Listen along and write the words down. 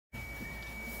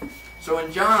So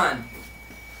in John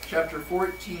chapter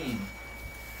 14,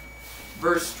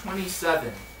 verse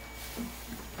 27,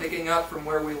 picking up from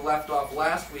where we left off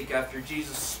last week after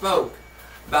Jesus spoke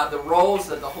about the roles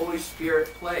that the Holy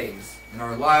Spirit plays in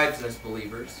our lives as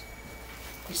believers,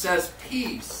 he says,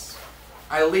 "Peace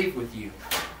I leave with you.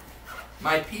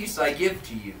 My peace I give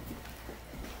to you.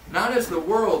 Not as the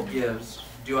world gives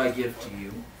do I give to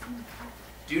you.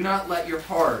 Do not let your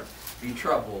heart be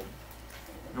troubled,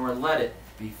 nor let it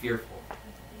be fearful."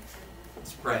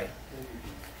 Let's pray.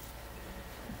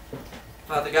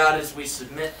 Father God, as we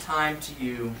submit time to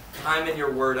you, time in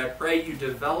your word, I pray you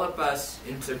develop us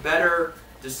into better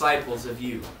disciples of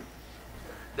you.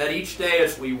 That each day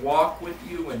as we walk with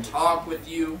you and talk with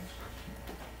you,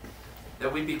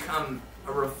 that we become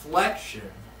a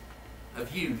reflection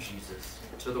of you, Jesus,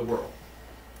 to the world.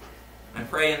 I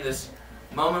pray in this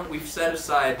moment we've set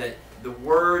aside that the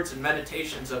words and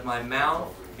meditations of my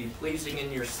mouth be pleasing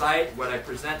in your sight. What I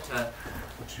present to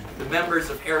the members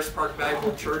of Harris Park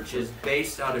Bible Church is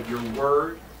based out of your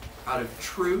word, out of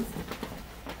truth,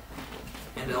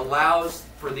 and allows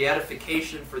for the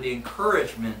edification, for the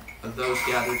encouragement of those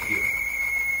gathered here.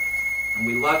 And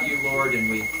we love you, Lord,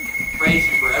 and we praise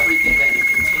you for everything that you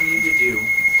continue to do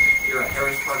here at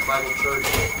Harris Park Bible Church.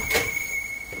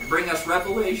 And bring us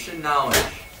revelation knowledge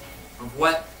of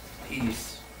what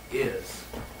peace is,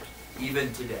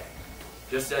 even today,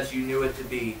 just as you knew it to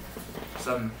be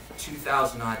some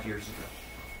 2,000 odd years ago.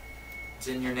 It's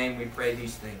in your name we pray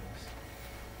these things.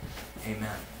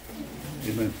 Amen.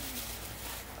 Amen.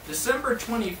 December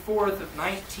 24th of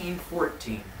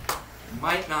 1914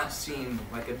 might not seem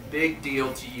like a big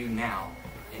deal to you now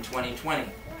in 2020.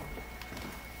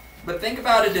 But think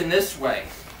about it in this way.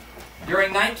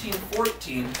 During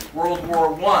 1914, World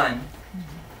War I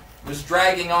was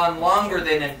dragging on longer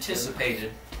than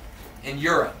anticipated in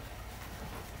Europe.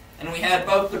 And we had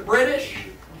both the British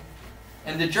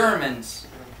and the Germans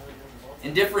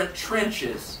in different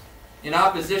trenches in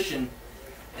opposition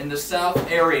in the south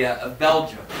area of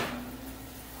Belgium.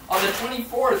 On the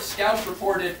 24th, scouts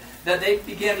reported that they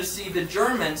began to see the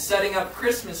Germans setting up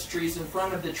Christmas trees in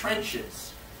front of the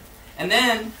trenches. And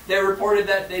then they reported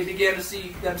that they began to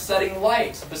see them setting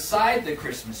lights beside the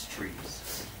Christmas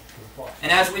trees.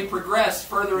 And as we progressed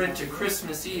further into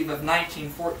Christmas Eve of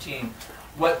 1914,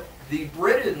 what the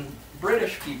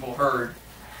British people heard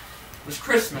was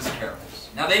Christmas carols.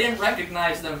 Now they didn't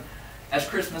recognize them as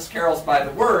Christmas carols by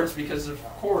the words because, of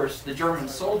course, the German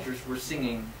soldiers were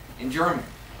singing in German.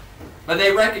 But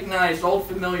they recognized old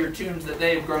familiar tunes that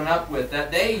they had grown up with,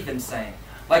 that they even sang,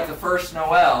 like the First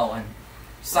Noel and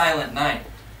Silent Night.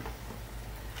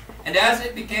 And as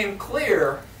it became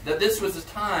clear that this was a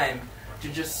time to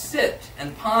just sit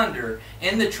and ponder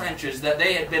in the trenches that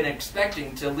they had been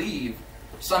expecting to leave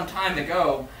some time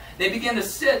ago, they began to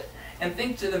sit and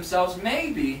think to themselves,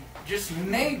 maybe, just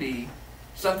maybe,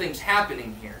 something's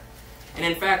happening here. And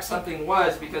in fact, something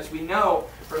was, because we know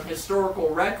from historical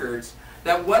records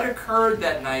that what occurred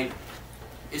that night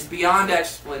is beyond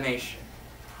explanation.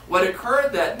 What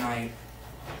occurred that night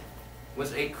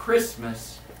was a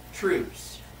Christmas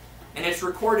truce. And it's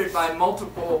recorded by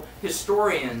multiple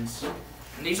historians,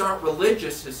 and these aren't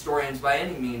religious historians by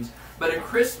any means, but a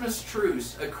Christmas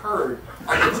truce occurred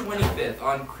on the 25th,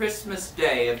 on Christmas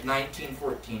Day of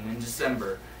 1914 in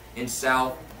December in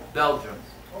South Belgium.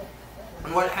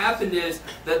 And what happened is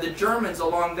that the Germans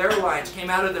along their lines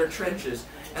came out of their trenches,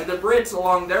 and the Brits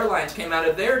along their lines came out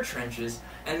of their trenches,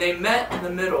 and they met in the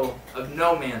middle of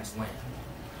no man's land,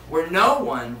 where no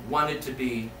one wanted to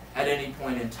be at any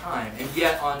point in time. And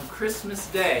yet on Christmas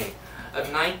Day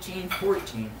of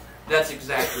 1914, that's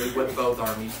exactly what both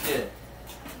armies did.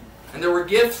 And there were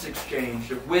gifts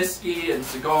exchanged of whiskey and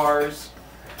cigars.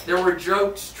 There were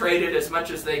jokes traded as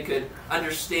much as they could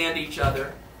understand each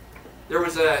other. There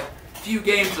was a few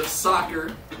games of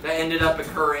soccer that ended up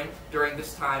occurring during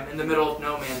this time in the middle of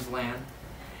no man's land.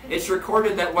 It's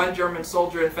recorded that one German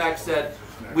soldier in fact said,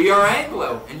 "We are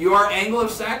Anglo and you are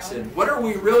Anglo-Saxon. What are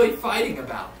we really fighting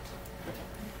about?"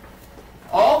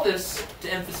 All this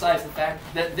to emphasize the fact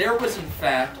that there was in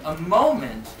fact a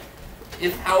moment,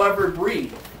 if however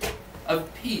brief,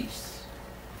 of peace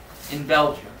in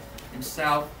Belgium, in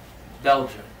South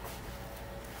Belgium.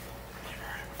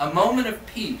 A moment of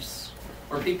peace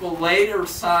where people laid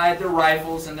aside their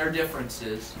rifles and their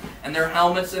differences and their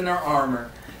helmets and their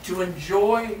armor to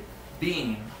enjoy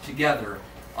being together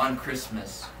on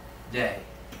Christmas Day.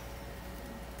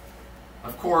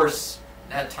 Of course,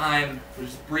 that time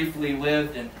was briefly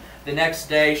lived, and the next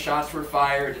day shots were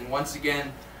fired, and once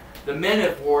again the men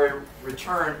of war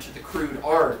returned to the crude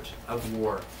art of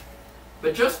war.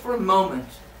 But just for a moment,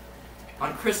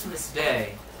 on Christmas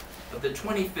Day, of the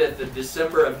 25th of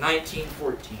December of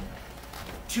 1914,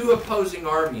 two opposing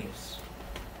armies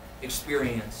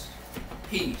experienced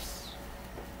peace.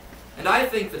 And I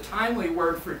think the timely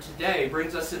word for today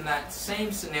brings us in that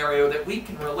same scenario that we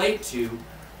can relate to,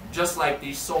 just like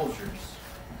these soldiers.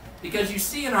 Because you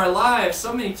see in our lives,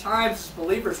 so many times as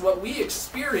believers, what we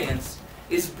experience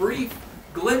is brief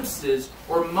glimpses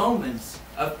or moments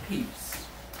of peace.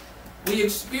 We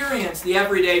experience the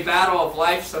everyday battle of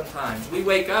life sometimes. We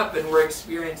wake up and we're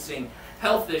experiencing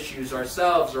health issues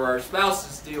ourselves, or our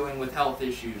spouse is dealing with health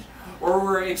issues, or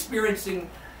we're experiencing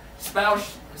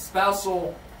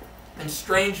spousal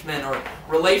estrangement or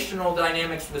relational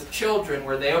dynamics with children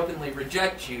where they openly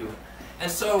reject you.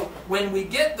 And so when we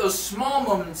get those small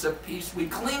moments of peace, we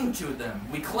cling to them,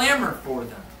 we clamor for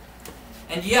them.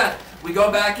 And yet, we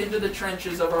go back into the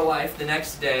trenches of our life the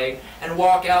next day and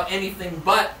walk out anything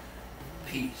but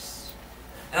peace.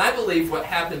 And I believe what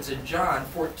happens in John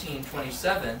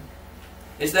 14:27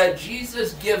 is that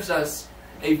Jesus gives us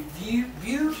a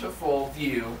beautiful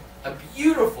view of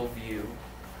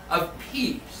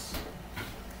peace,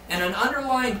 and an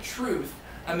underlying truth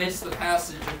amidst the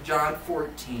passage of John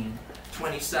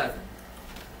 14:27.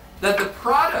 That the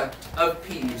product of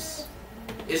peace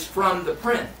is from the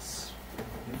Prince.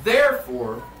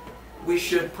 Therefore, we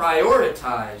should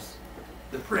prioritize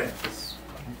the Prince.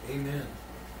 Amen.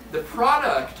 The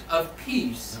product of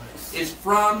peace is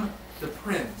from the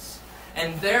Prince.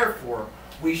 And therefore,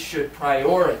 we should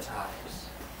prioritize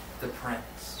the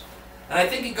Prince. And I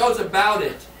think he goes about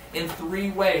it in three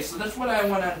ways. So that's what I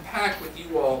want to unpack with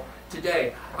you all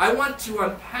today. I want to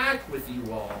unpack with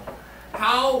you all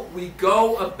how we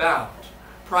go about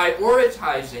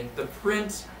prioritizing the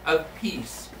Prince of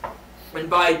Peace. And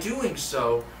by doing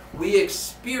so, we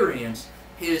experience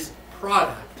his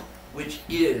product, which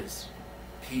is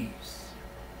peace.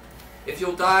 If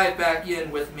you'll dive back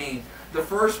in with me, the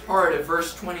first part of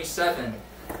verse 27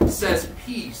 says,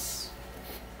 "Peace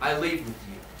I leave with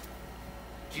you."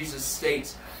 Jesus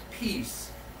states,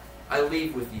 "Peace I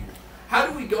leave with you." How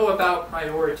do we go about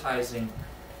prioritizing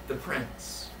the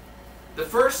Prince? The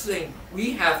first thing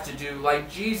we have to do, like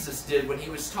Jesus did when he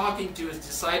was talking to his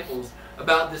disciples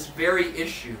about this very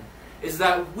issue, is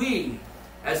that we,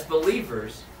 as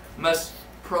believers, must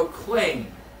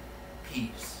proclaim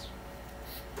peace.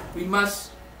 We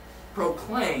must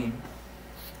proclaim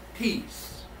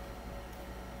peace.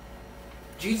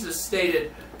 Jesus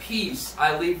stated, "Peace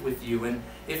I leave with you." And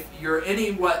if you're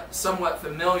somewhat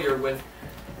familiar with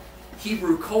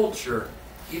Hebrew culture,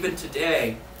 even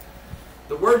today,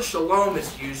 the word shalom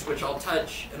is used, which I'll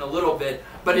touch in a little bit,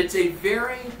 but it's a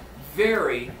very,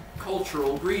 very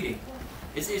cultural greeting.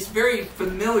 It's very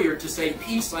familiar to say,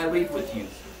 "Peace I leave with you."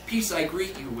 Peace I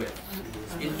greet you with,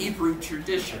 in Hebrew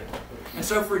tradition. And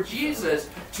so for Jesus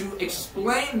to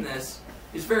explain this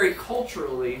is very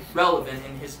culturally relevant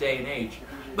in his day and age.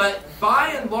 But by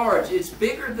and large, it's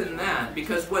bigger than that,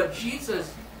 because what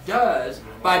Jesus does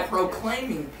by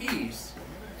proclaiming peace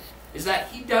is that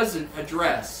he doesn't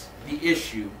address the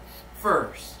issue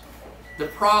first. The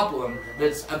problem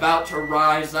that's about to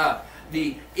rise up.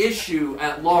 The issue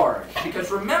at large.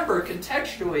 Because remember,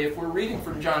 contextually, if we're reading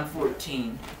from John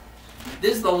 14,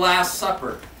 this is the Last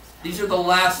Supper. These are the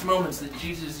last moments that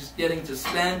Jesus is getting to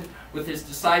spend with his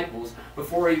disciples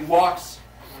before he walks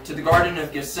to the Garden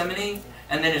of Gethsemane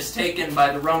and then is taken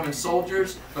by the Roman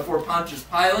soldiers before Pontius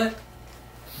Pilate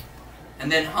and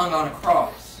then hung on a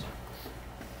cross.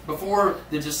 Before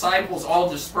the disciples all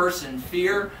disperse in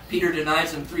fear, Peter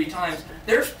denies him 3 times.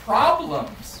 There's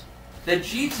problems that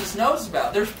Jesus knows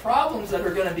about. There's problems that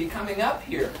are going to be coming up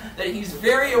here that he's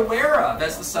very aware of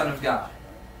as the Son of God.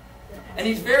 And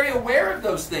he's very aware of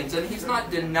those things, and he's not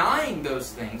denying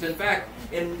those things. In fact,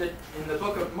 in the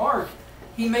book of Mark,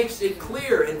 he makes it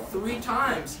clear in 3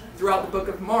 times throughout the book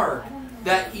of Mark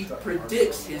that he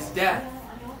predicts his death.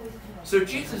 So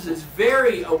Jesus is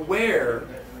very aware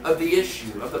of the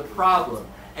issue, of the problem,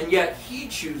 and yet he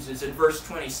chooses in verse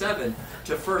 27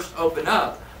 to first open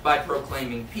up by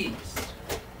proclaiming peace.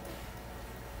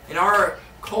 In our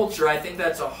culture, I think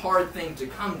that's a hard thing to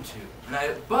come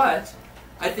to, but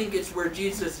I think it's where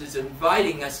Jesus is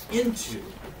inviting us into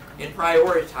in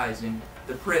prioritizing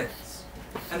the Prince.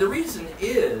 And the reason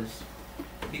is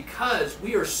because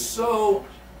we are so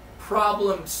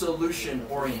problem-solution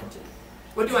oriented.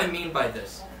 What do I mean by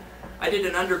this? I did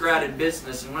an undergrad in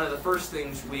business, and one of the first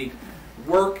things we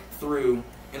work through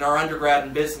in our undergrad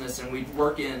in business, and we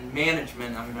work in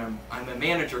management. I'm a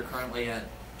manager currently at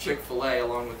Chick-fil-A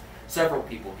along with several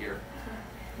people here.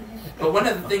 But one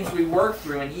of the things we work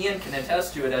through, and Ian can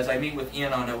attest to it as I meet with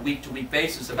Ian on a week-to-week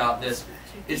basis about this,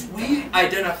 is we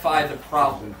identify the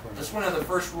problem. That's one of the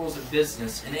first rules of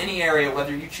business in any area,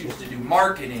 whether you choose to do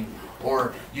marketing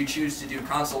or you choose to do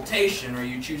consultation or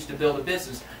you choose to build a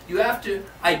business. You have to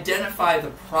identify the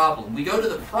problem. We go to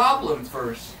the problem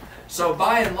first. So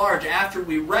by and large, after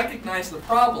we recognize the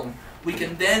problem, we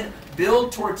can then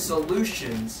build towards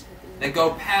solutions that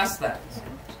go past that.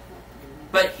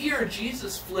 But here,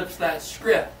 Jesus flips that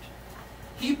script.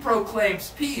 He proclaims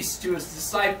peace to his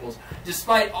disciples,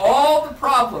 despite all the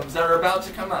problems that are about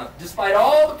to come up, despite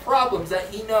all the problems that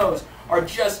he knows are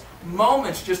just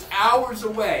moments, just hours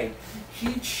away.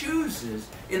 He chooses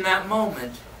in that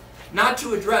moment not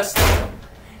to address them.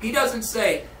 He doesn't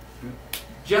say,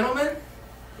 gentlemen,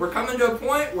 we're coming to a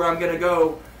point where I'm going to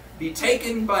go be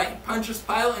taken by Pontius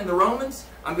Pilate and the Romans.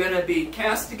 I'm going to be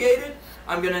castigated.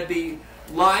 I'm going to be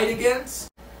lied against.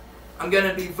 I'm going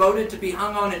to be voted to be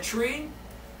hung on a tree.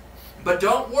 But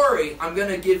don't worry, I'm going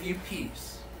to give you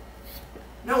peace.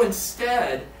 No,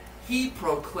 instead, he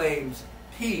proclaims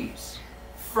peace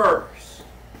first.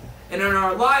 And in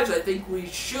our lives, I think we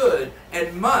should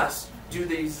and must do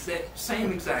the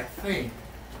same exact thing.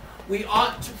 We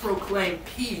ought to proclaim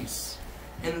peace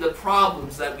in the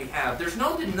problems that we have. There's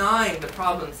no denying the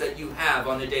problems that you have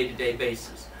on a day-to-day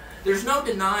basis. There's no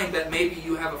denying that maybe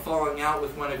you have a falling out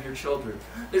with one of your children.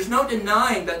 There's no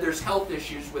denying that there's health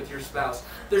issues with your spouse.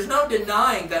 There's no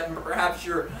denying that perhaps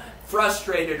you're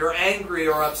frustrated or angry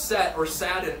or upset or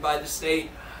saddened by the state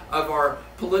of our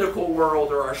political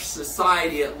world or our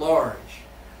society at large.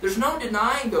 There's no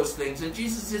denying those things, and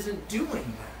Jesus isn't doing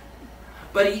that.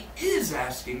 But he is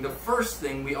asking the first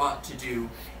thing we ought to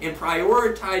do in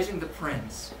prioritizing the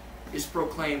Prince is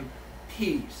proclaim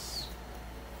peace.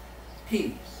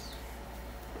 Peace.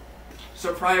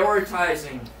 So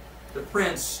prioritizing the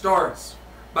Prince starts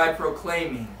by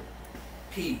proclaiming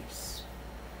peace.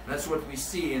 That's what we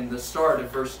see in the start of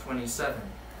verse 27.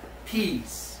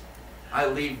 Peace I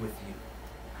leave with you.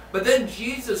 But then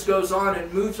Jesus goes on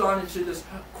and moves on into this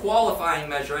qualifying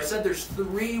measure. I said there's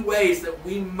 3 ways that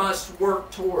we must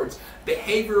work towards,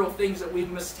 behavioral things that we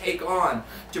must take on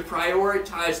to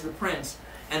prioritize the Prince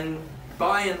and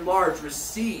by and large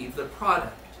receive the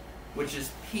product, which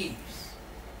is peace.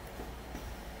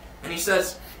 And he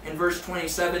says in verse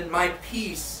 27, my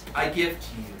peace I give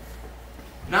to you.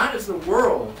 Not as the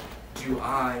world do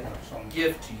I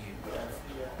give to you.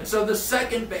 And so the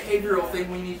second behavioral thing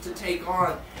we need to take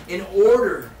on in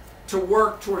order to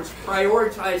work towards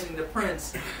prioritizing the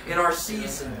Prince in our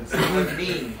seasons of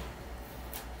need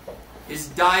is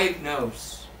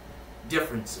diagnose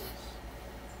differences.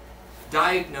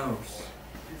 Diagnose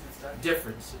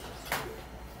differences.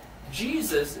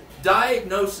 Jesus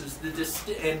diagnoses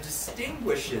and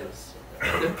distinguishes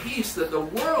the peace that the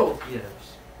world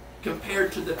gives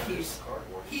compared to the peace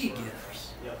he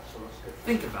gives.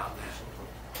 Think about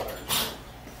that.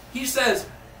 He says,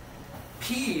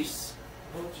 peace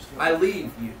I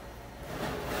leave you.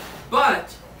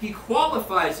 But he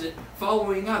qualifies it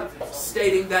following up,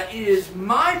 stating that it is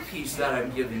my peace that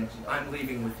I'm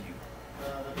leaving with you.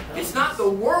 It's not the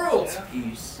world's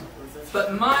peace,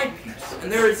 but my peace.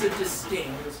 And there is a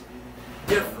distinct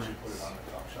difference.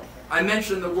 I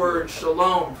mentioned the word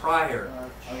shalom prior.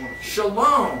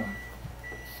 Shalom,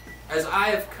 as I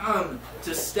have come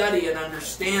to study and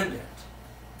understand it,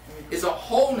 is a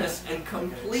wholeness and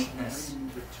completeness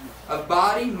of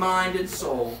body, mind, and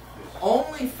soul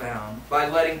only found by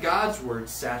letting God's word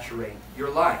saturate your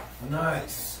life.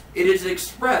 Nice. It is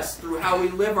expressed through how we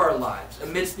live our lives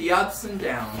amidst the ups and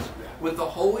downs with the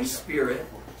Holy Spirit,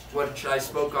 which I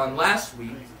spoke on last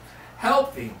week,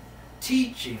 helping,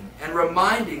 teaching, and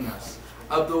reminding us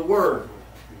of the Word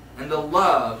and the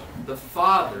love the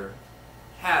Father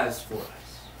has for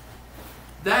us.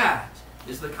 That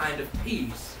is the kind of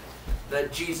peace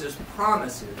that Jesus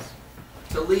promises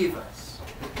to leave us.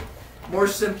 More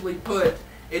simply put,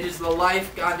 it is the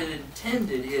life God had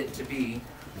intended it to be,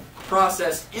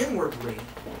 processed inwardly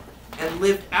and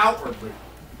lived outwardly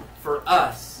for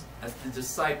us as the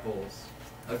disciples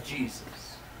of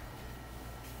Jesus.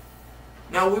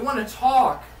 Now we want to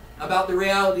talk about the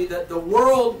reality that the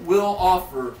world will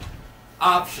offer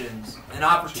options and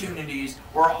opportunities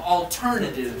or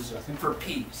alternatives for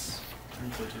peace.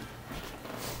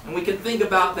 And we can think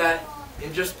about that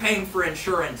in just paying for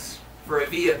insurance for a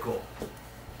vehicle.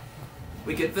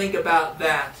 We could think about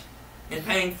that in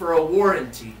paying for a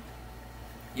warranty.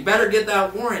 You better get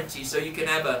that warranty so you can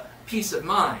have a peace of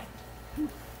mind.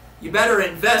 You better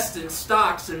invest in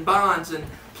stocks and bonds and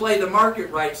play the market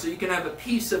right so you can have a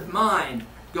peace of mind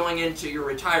going into your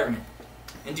retirement,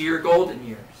 into your golden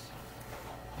years.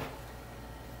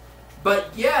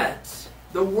 But yet,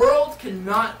 The world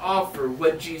cannot offer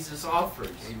what Jesus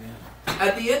offers. Amen.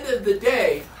 At the end of the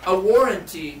day, a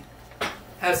warranty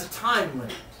has a time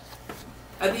limit.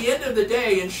 At the end of the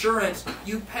day, insurance,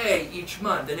 you pay each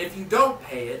month, and if you don't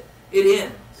pay it, it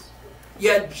ends.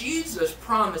 Yet Jesus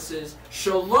promises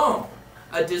shalom,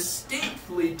 a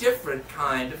distinctly different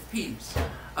kind of peace,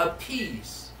 a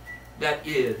peace that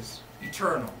is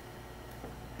eternal.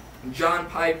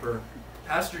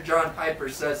 Pastor John Piper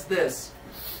says this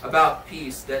about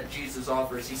peace that Jesus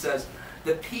offers. He says,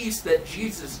 the peace that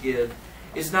Jesus gives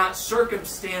is not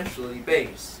circumstantially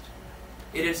based.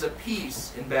 It is a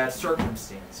peace in bad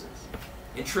circumstances,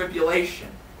 in tribulation,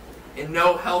 in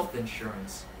no health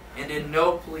insurance, and in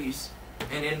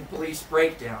police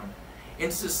breakdown,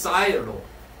 in societal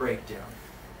breakdown.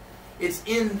 It's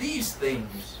in these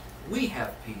things we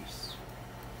have peace,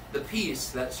 the peace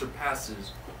that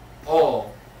surpasses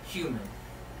all human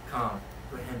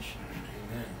comprehension.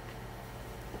 Amen.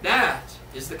 That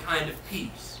is the kind of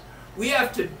peace. We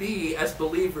have to be, as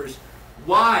believers,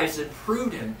 wise and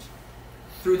prudent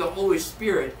through the Holy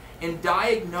Spirit in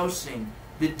diagnosing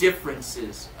the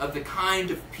differences of the kind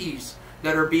of peace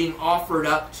that are being offered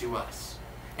up to us,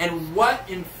 and what,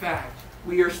 in fact,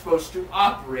 we are supposed to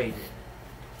operate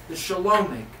in. The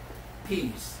shalomic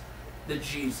peace that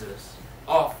Jesus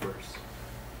offers.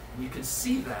 And you can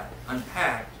see that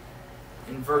unpacked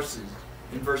in verse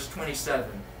 27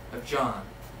 of John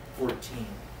 14.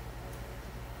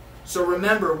 So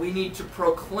remember, we need to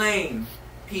proclaim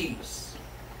peace.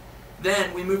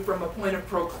 Then we move from a point of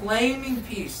proclaiming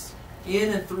peace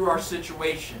in and through our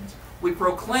situations. We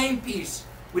proclaim peace.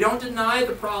 We don't deny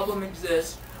the problem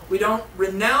exists. We don't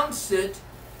renounce it.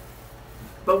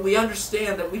 But we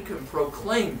understand that we can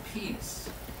proclaim peace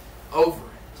over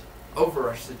it, over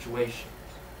our situations.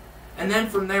 And then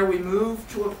from there we move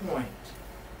to a point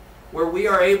where we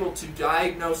are able to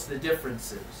diagnose the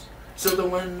differences, so that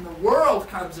when the world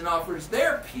comes and offers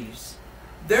their peace,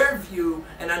 their view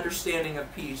and understanding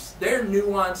of peace, their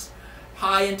nuanced,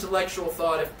 high intellectual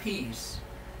thought of peace,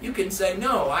 you can say,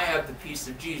 no, I have the peace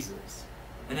of Jesus.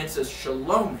 And it's a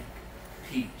shalomic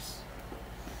peace.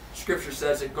 Scripture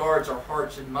says it guards our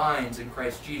hearts and minds in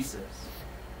Christ Jesus.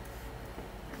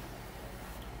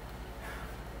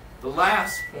 The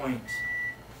last point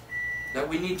that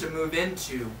we need to move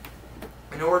into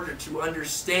in order to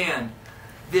understand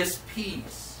this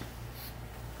peace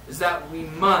is that we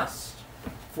must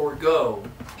forego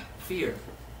fear.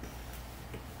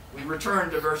 We return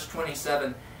to verse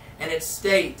 27, and it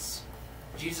states,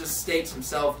 Jesus states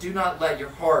himself, do not let your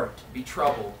heart be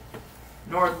troubled,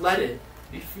 nor let it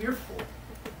be fearful.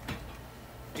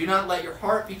 Do not let your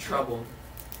heart be troubled,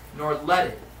 nor let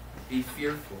it be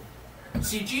fearful.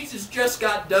 See, Jesus just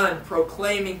got done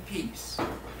proclaiming peace.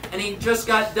 And he just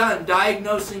got done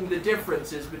diagnosing the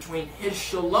differences between his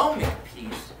shalomic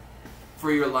peace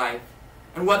for your life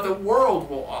and what the world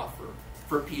will offer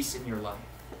for peace in your life.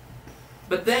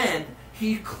 But then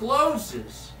he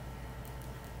closes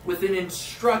with an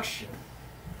instruction,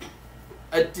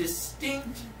 a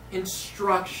distinct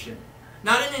instruction,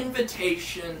 not an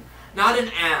invitation, not an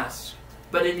ask,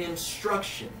 but an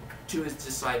instruction to his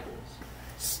disciples,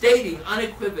 stating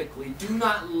unequivocally, do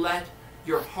not let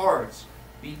your hearts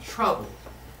be troubled.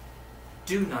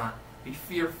 Do not be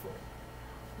fearful.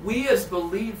 We as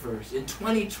believers in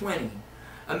 2020,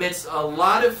 amidst a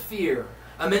lot of fear,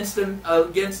 against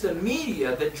a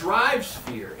media that drives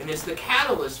fear and is the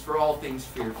catalyst for all things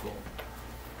fearful,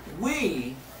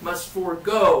 we must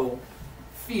forego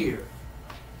fear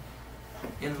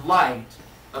in light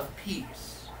of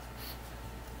peace.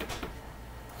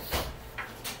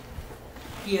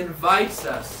 He invites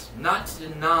us not to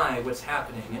deny what's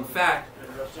happening. In fact,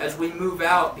 as we move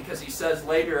out, because he says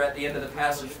later at the end of the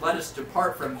passage, let us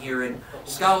depart from here, and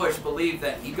scholars believe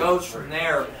that he goes from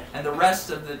there, and the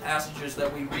rest of the passages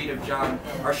that we read of John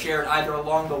are shared either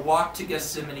along the walk to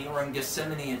Gethsemane or in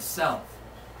Gethsemane itself.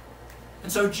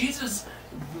 And so Jesus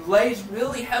lays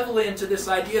really heavily into this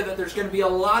idea that there's going to be a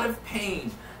lot of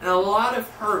pain and a lot of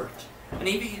hurt. And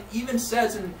he even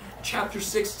says in chapter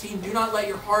 16, do not let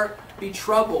your heart be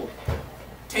troubled.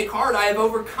 Take heart, I have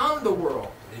overcome the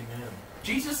world. Amen.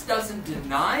 Jesus doesn't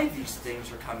deny these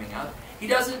things are coming up. He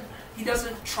doesn't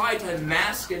try to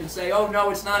mask it and say, oh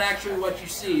no, it's not actually what you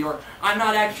see, or I'm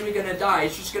not actually going to die,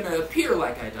 it's just going to appear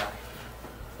like I died.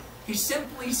 He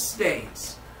simply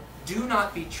states, do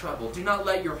not be troubled. Do not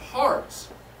let your hearts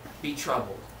be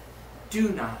troubled. Do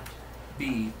not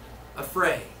be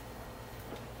afraid.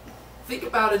 Think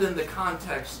about it in the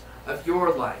context of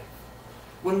your life.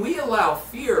 When we allow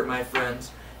fear, my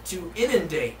friends, to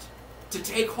inundate, to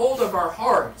take hold of our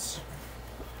hearts,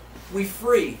 we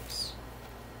freeze.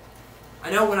 I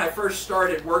know when I first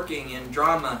started working in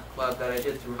drama club that I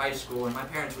did through high school, and my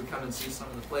parents would come and see some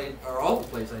of the plays, or all the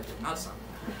plays I did, not some,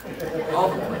 all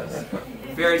the plays.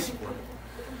 Very supportive.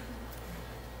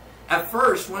 At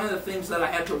first, one of the things that I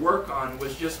had to work on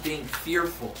was just being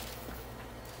fearful.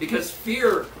 Because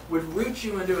fear would root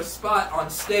you into a spot on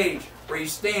stage where you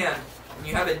stand and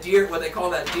you have a deer, what they call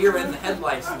that deer in the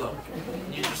headlights look.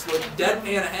 And you just look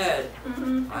deadpan ahead.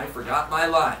 I forgot my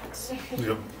lines.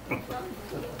 Yep.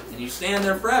 And you stand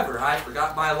there forever. I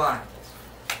forgot my lines.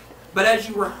 But as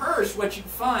you rehearse, what you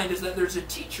find is that there's a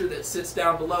teacher that sits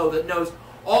down below that knows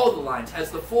all the lines,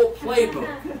 has the full playbook,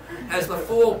 has the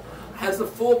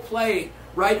full play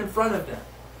right in front of them.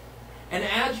 And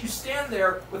as you stand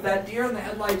there with that deer in the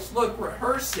headlights look,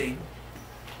 rehearsing,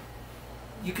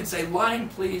 you can say, line,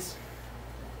 please.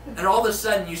 And all of a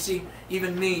sudden, you see,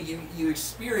 even me, you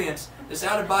experience this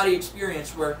out-of-body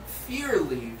experience where fear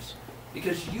leaves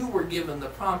because you were given the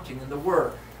prompting and the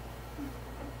word.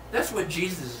 That's what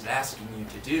Jesus is asking you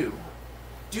to do.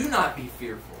 Do not be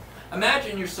fearful.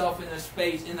 Imagine yourself in a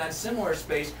space, in that similar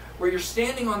space, where you're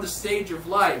standing on the stage of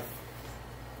life.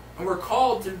 And we're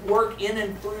called to work in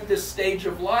and through this stage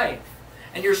of life.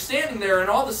 And you're standing there, and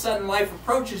all of a sudden life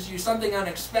approaches you, something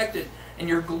unexpected, and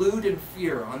you're glued in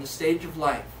fear on the stage of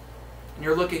life. And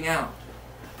you're looking out.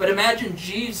 But imagine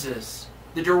Jesus,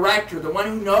 the director, the one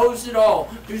who knows it all,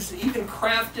 who's even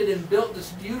crafted and built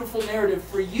this beautiful narrative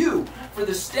for you, for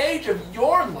the stage of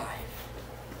your life.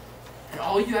 And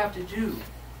all you have to do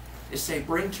is say,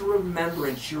 bring to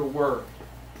remembrance your word,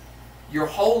 your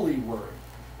holy word,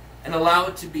 and allow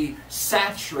it to be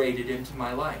saturated into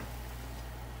my life.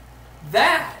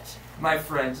 That, my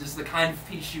friends, is the kind of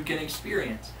peace you can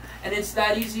experience. And it's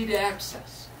that easy to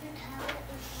access.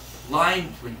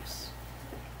 Line, please.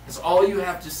 That's all you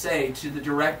have to say to the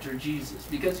director, Jesus,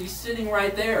 because he's sitting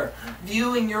right there,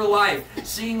 viewing your life,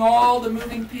 seeing all the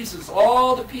moving pieces,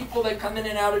 all the people that come in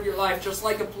and out of your life, just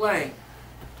like a play.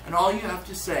 And all you have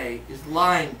to say is,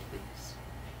 line, please.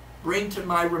 Bring to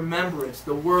my remembrance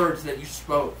the words that you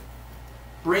spoke.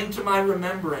 Bring to my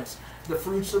remembrance the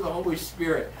fruits of the Holy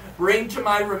Spirit. Bring to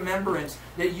my remembrance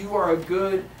that you are a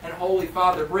good and holy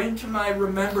Father. Bring to my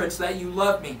remembrance that you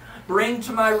love me. Bring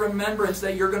to my remembrance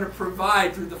that you're going to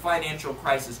provide through the financial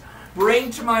crisis.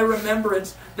 Bring to my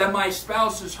remembrance that my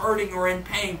spouse is hurting or in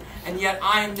pain, and yet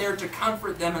I am there to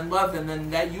comfort them and love them,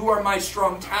 and that you are my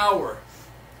strong tower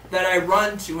that I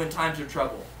run to in times of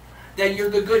trouble. That you're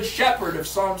the good shepherd of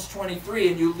Psalms 23,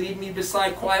 and you lead me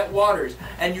beside quiet waters,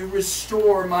 and you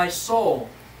restore my soul.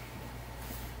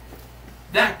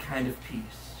 That kind of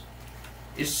peace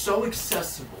is so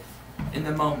accessible in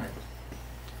the moment.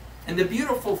 And the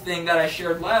beautiful thing that I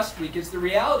shared last week is the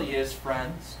reality is,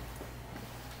 friends,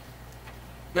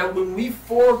 that when we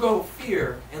forego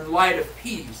fear in light of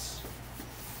peace,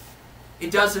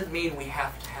 it doesn't mean we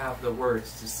have to have the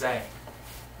words to say.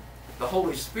 The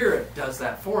Holy Spirit does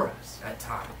that for us at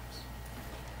times.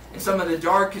 In some of the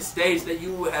darkest days that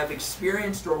you have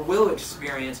experienced or will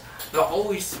experience, the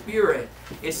Holy Spirit,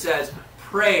 it says,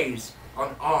 prays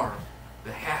on our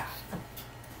behalf.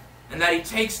 And that He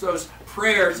takes those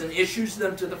prayers and issues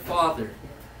them to the Father,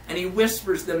 and He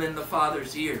whispers them in the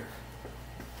Father's ear.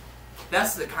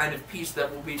 That's the kind of peace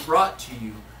that will be brought to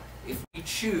you if we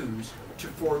choose to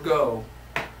forego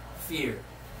fear.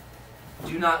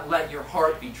 Do not let your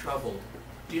heart be troubled.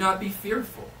 Do not be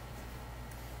fearful.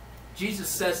 Jesus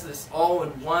says this all in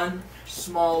one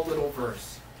small little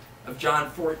verse of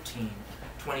John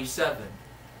 14:27.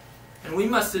 And we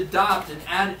must adopt an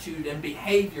attitude and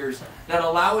behaviors that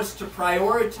allow us to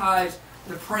prioritize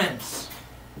the Prince,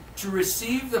 to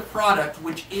receive the product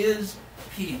which is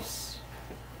peace.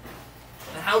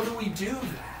 And how do we do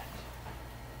that?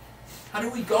 How do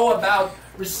we go about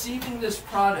receiving this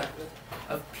product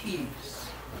of peace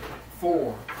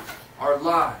for our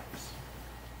lives?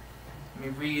 Let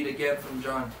me read again from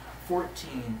John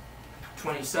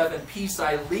 14:27. Peace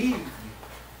I leave you.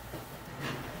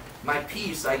 My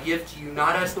peace I give to you,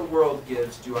 not as the world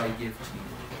gives do I give to you.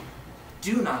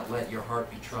 Do not let your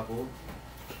heart be troubled,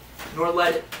 nor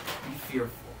let it be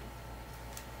fearful.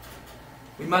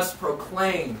 We must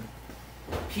proclaim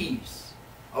peace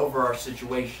over our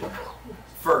situation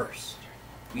first.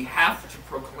 We have to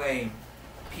proclaim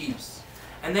peace.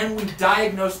 And then we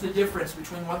diagnose the difference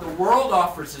between what the world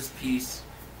offers as peace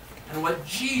and what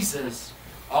Jesus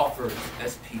offers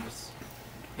as peace.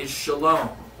 His shalom.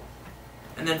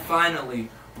 And then finally,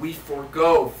 we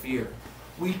forego fear.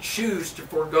 We choose to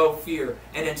forego fear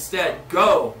and instead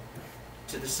go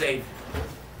to the Savior,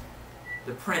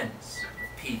 the Prince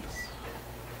of Peace.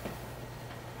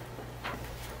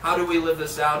 How do we live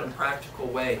this out in practical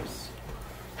ways?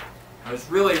 I was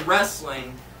really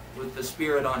wrestling with the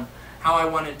Spirit on how I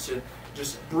wanted to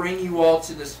just bring you all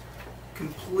to this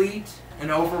complete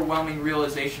and overwhelming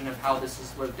realization of how this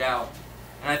is lived out.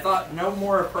 And I thought no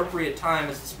more appropriate time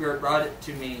as the Spirit brought it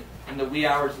to me in the wee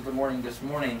hours of the morning this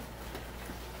morning,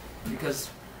 because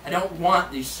I don't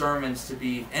want these sermons to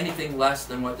be anything less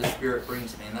than what the Spirit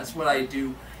brings me. And that's what I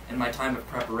do in my time of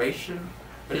preparation,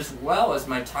 but as well as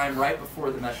my time right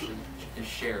before the message is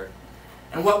shared.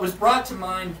 And what was brought to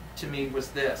mind to me was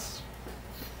this.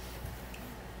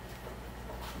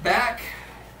 Back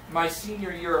my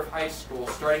senior year of high school,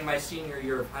 starting my senior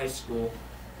year of high school,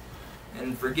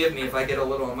 and forgive me if I get a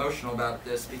little emotional about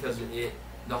this because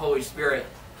the Holy Spirit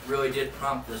really did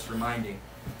prompt this reminding.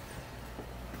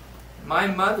 My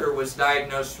mother was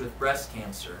diagnosed with breast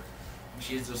cancer.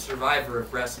 She's a survivor of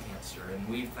breast cancer, and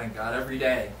we thank God every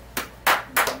day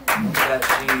that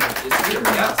she is here.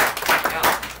 Yes.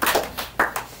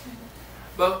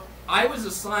 But I was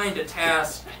assigned a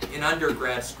task in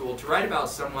undergrad school to write about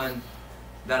someone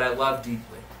that I love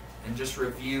deeply and just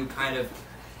review kind of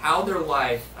how their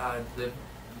life,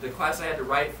 the class I had to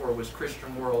write for was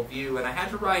Christian Worldview, and I had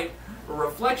to write a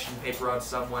reflection paper on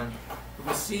someone who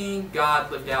was seeing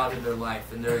God lived out in their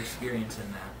life and their experience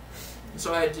in that. And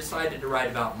so I decided to write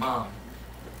about Mom.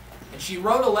 And she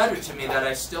wrote a letter to me that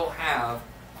I still have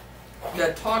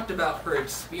that talked about her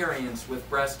experience with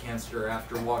breast cancer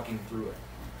after walking through it.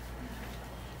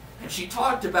 And she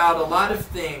talked about a lot of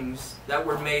things that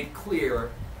were made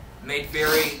clear, made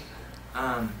very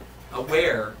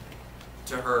aware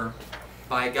to her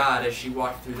by God as she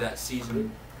walked through that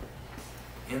season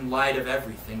in light of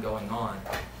everything going on.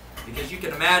 Because you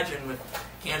can imagine with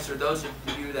cancer, those of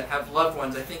you that have loved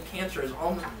ones, I think cancer has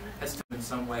come in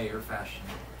some way or fashion.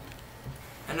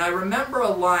 And I remember a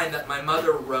line that my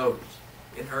mother wrote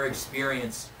in her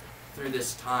experience through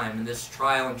this time, in this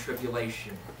trial and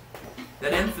tribulation,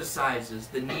 that emphasizes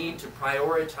the need to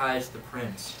prioritize the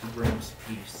Prince who brings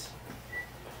peace.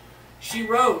 She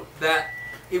wrote that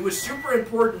it was super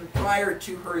important prior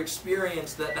to her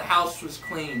experience that the house was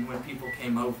clean when people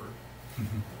came over.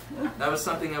 That was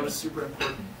something that was super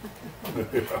important.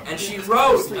 And she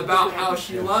wrote about how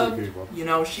she loved,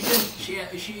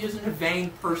 she isn't a vain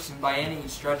person by any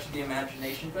stretch of the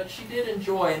imagination, but she did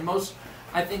enjoy, and most,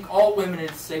 I think all women,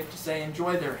 it's safe to say,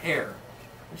 enjoy their hair.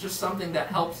 It's just something that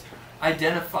helps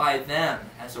identify them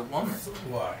as a woman.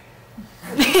 Why?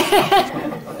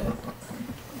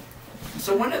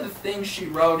 So one of the things she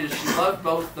wrote is she loved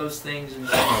both those things, and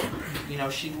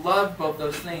she loved both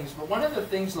those things. But one of the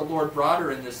things the Lord brought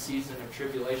her in this season of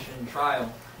tribulation and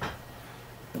trial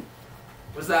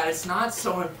was that it's not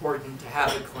so important to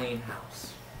have a clean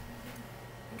house.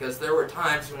 Because there were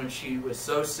times when she was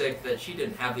so sick that she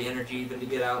didn't have the energy even to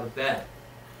get out of bed,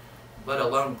 let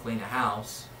alone clean a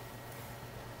house.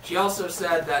 She also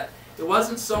said that it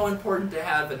wasn't so important to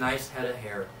have a nice head of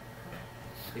hair,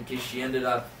 because she ended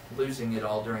up losing it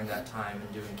all during that time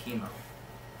and doing chemo.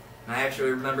 And I actually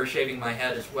remember shaving my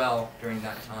head as well during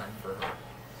that time for her.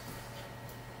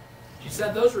 She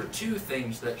said those were two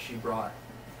things that she brought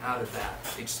out of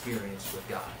that experience with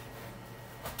God.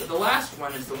 But the last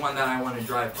one is the one that I want to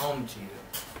drive home to you.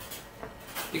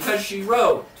 Because she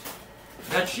wrote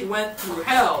that she went through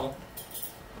hell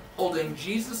holding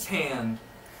Jesus' hand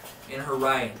in her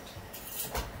right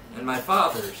and my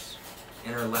Father's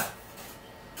in her left.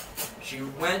 She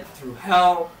went through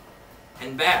hell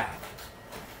and back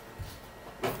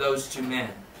with those two men.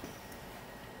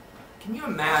 Can you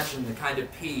imagine the kind of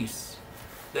peace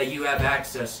that you have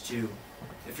access to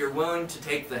if you're willing to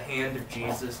take the hand of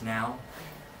Jesus now?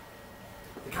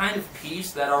 The kind of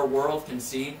peace that our world can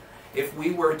see if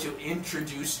we were to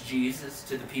introduce Jesus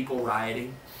to the people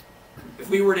rioting. If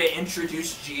we were to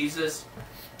introduce Jesus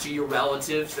to your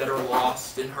relatives that are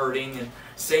lost and hurting and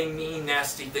say mean,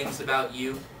 nasty things about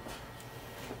you.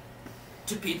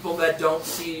 To people that don't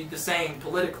see the same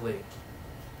politically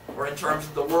or in terms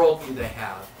of the worldview they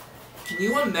have. Can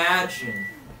you imagine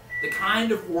the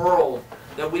kind of world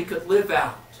that we could live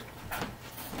out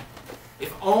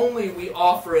if only we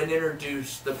offer and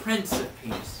introduce the Prince of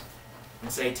Peace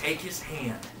and say, take his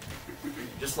hand,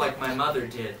 just like my mother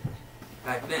did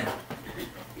back then?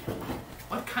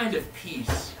 What kind of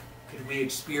peace could we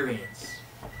experience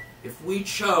if we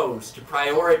chose to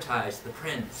prioritize the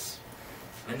Prince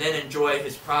and then enjoy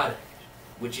his product,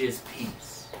 which is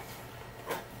peace?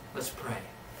 Let's pray.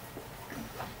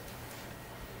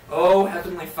 Oh,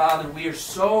 Heavenly Father, we are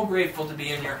so grateful to be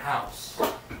in your house.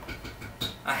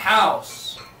 A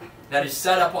house that is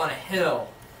set up on a hill,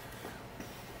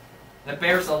 that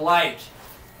bears a light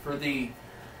for the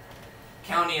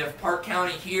county of Park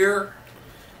County here,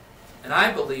 and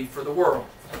I believe for the world.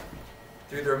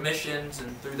 through their missions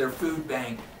and through their food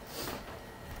bank.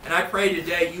 And I pray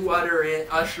today you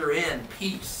usher in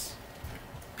peace.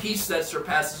 Peace that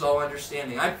surpasses all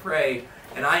understanding. I pray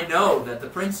and I know that the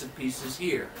Prince of Peace is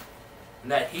here.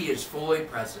 And that He is fully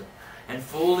present and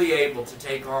fully able to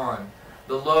take on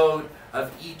the load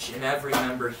of each and every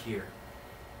member here.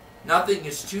 Nothing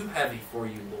is too heavy for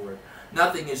you, Lord.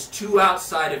 Nothing is too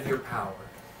outside of your power.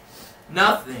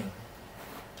 Nothing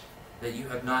that you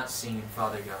have not seen,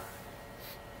 Father God.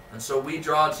 And so we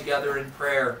draw together in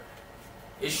prayer,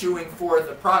 issuing forth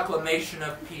a proclamation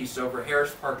of peace over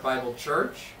Harris Park Bible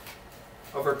Church,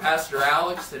 over Pastor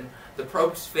Alex and the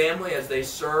Probst family as they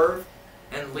serve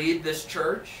and lead this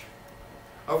church.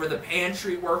 Over the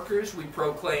pantry workers, we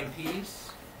proclaim peace.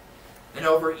 And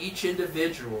over each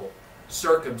individual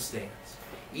circumstance,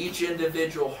 each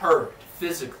individual hurt,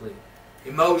 physically,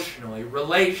 emotionally,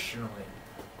 relationally,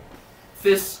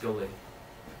 fiscally,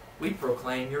 we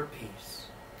proclaim your peace.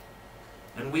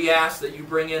 And we ask that you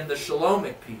bring in the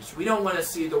shalomic peace. We don't want to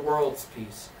see the world's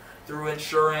peace through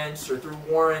insurance or through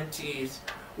warranties.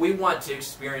 We want to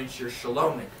experience your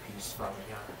shalomic peace, Father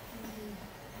God.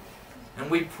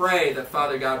 And we pray that,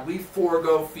 Father God, we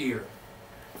forego fear.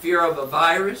 Fear of a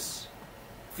virus,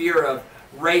 fear of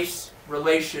race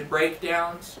relation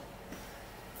breakdowns,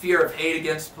 fear of hate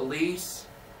against police,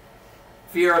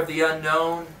 fear of the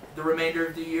unknown the remainder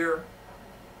of the year.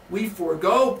 We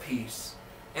forego peace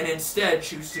and instead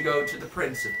choose to go to the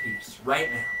Prince of Peace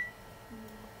right now.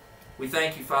 We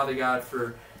thank you, Father God,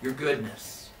 for your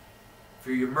goodness,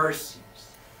 for your mercies,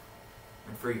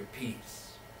 and for your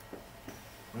peace.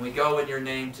 And we go in your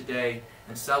name today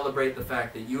and celebrate the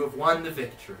fact that you have won the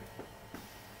victory,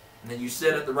 and that you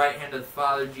sit at the right hand of the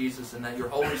Father, Jesus, and that your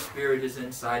Holy Spirit is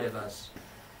inside of us,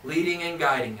 leading and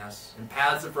guiding us in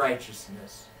paths of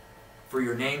righteousness for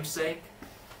your name's sake,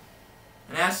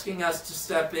 and asking us to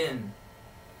step in,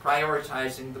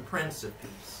 prioritizing the Prince of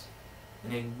Peace,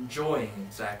 and enjoying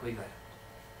exactly that.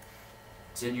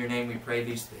 It's in your name we pray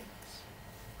these things.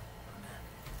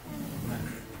 Amen.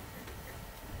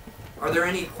 Are there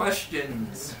any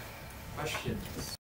questions?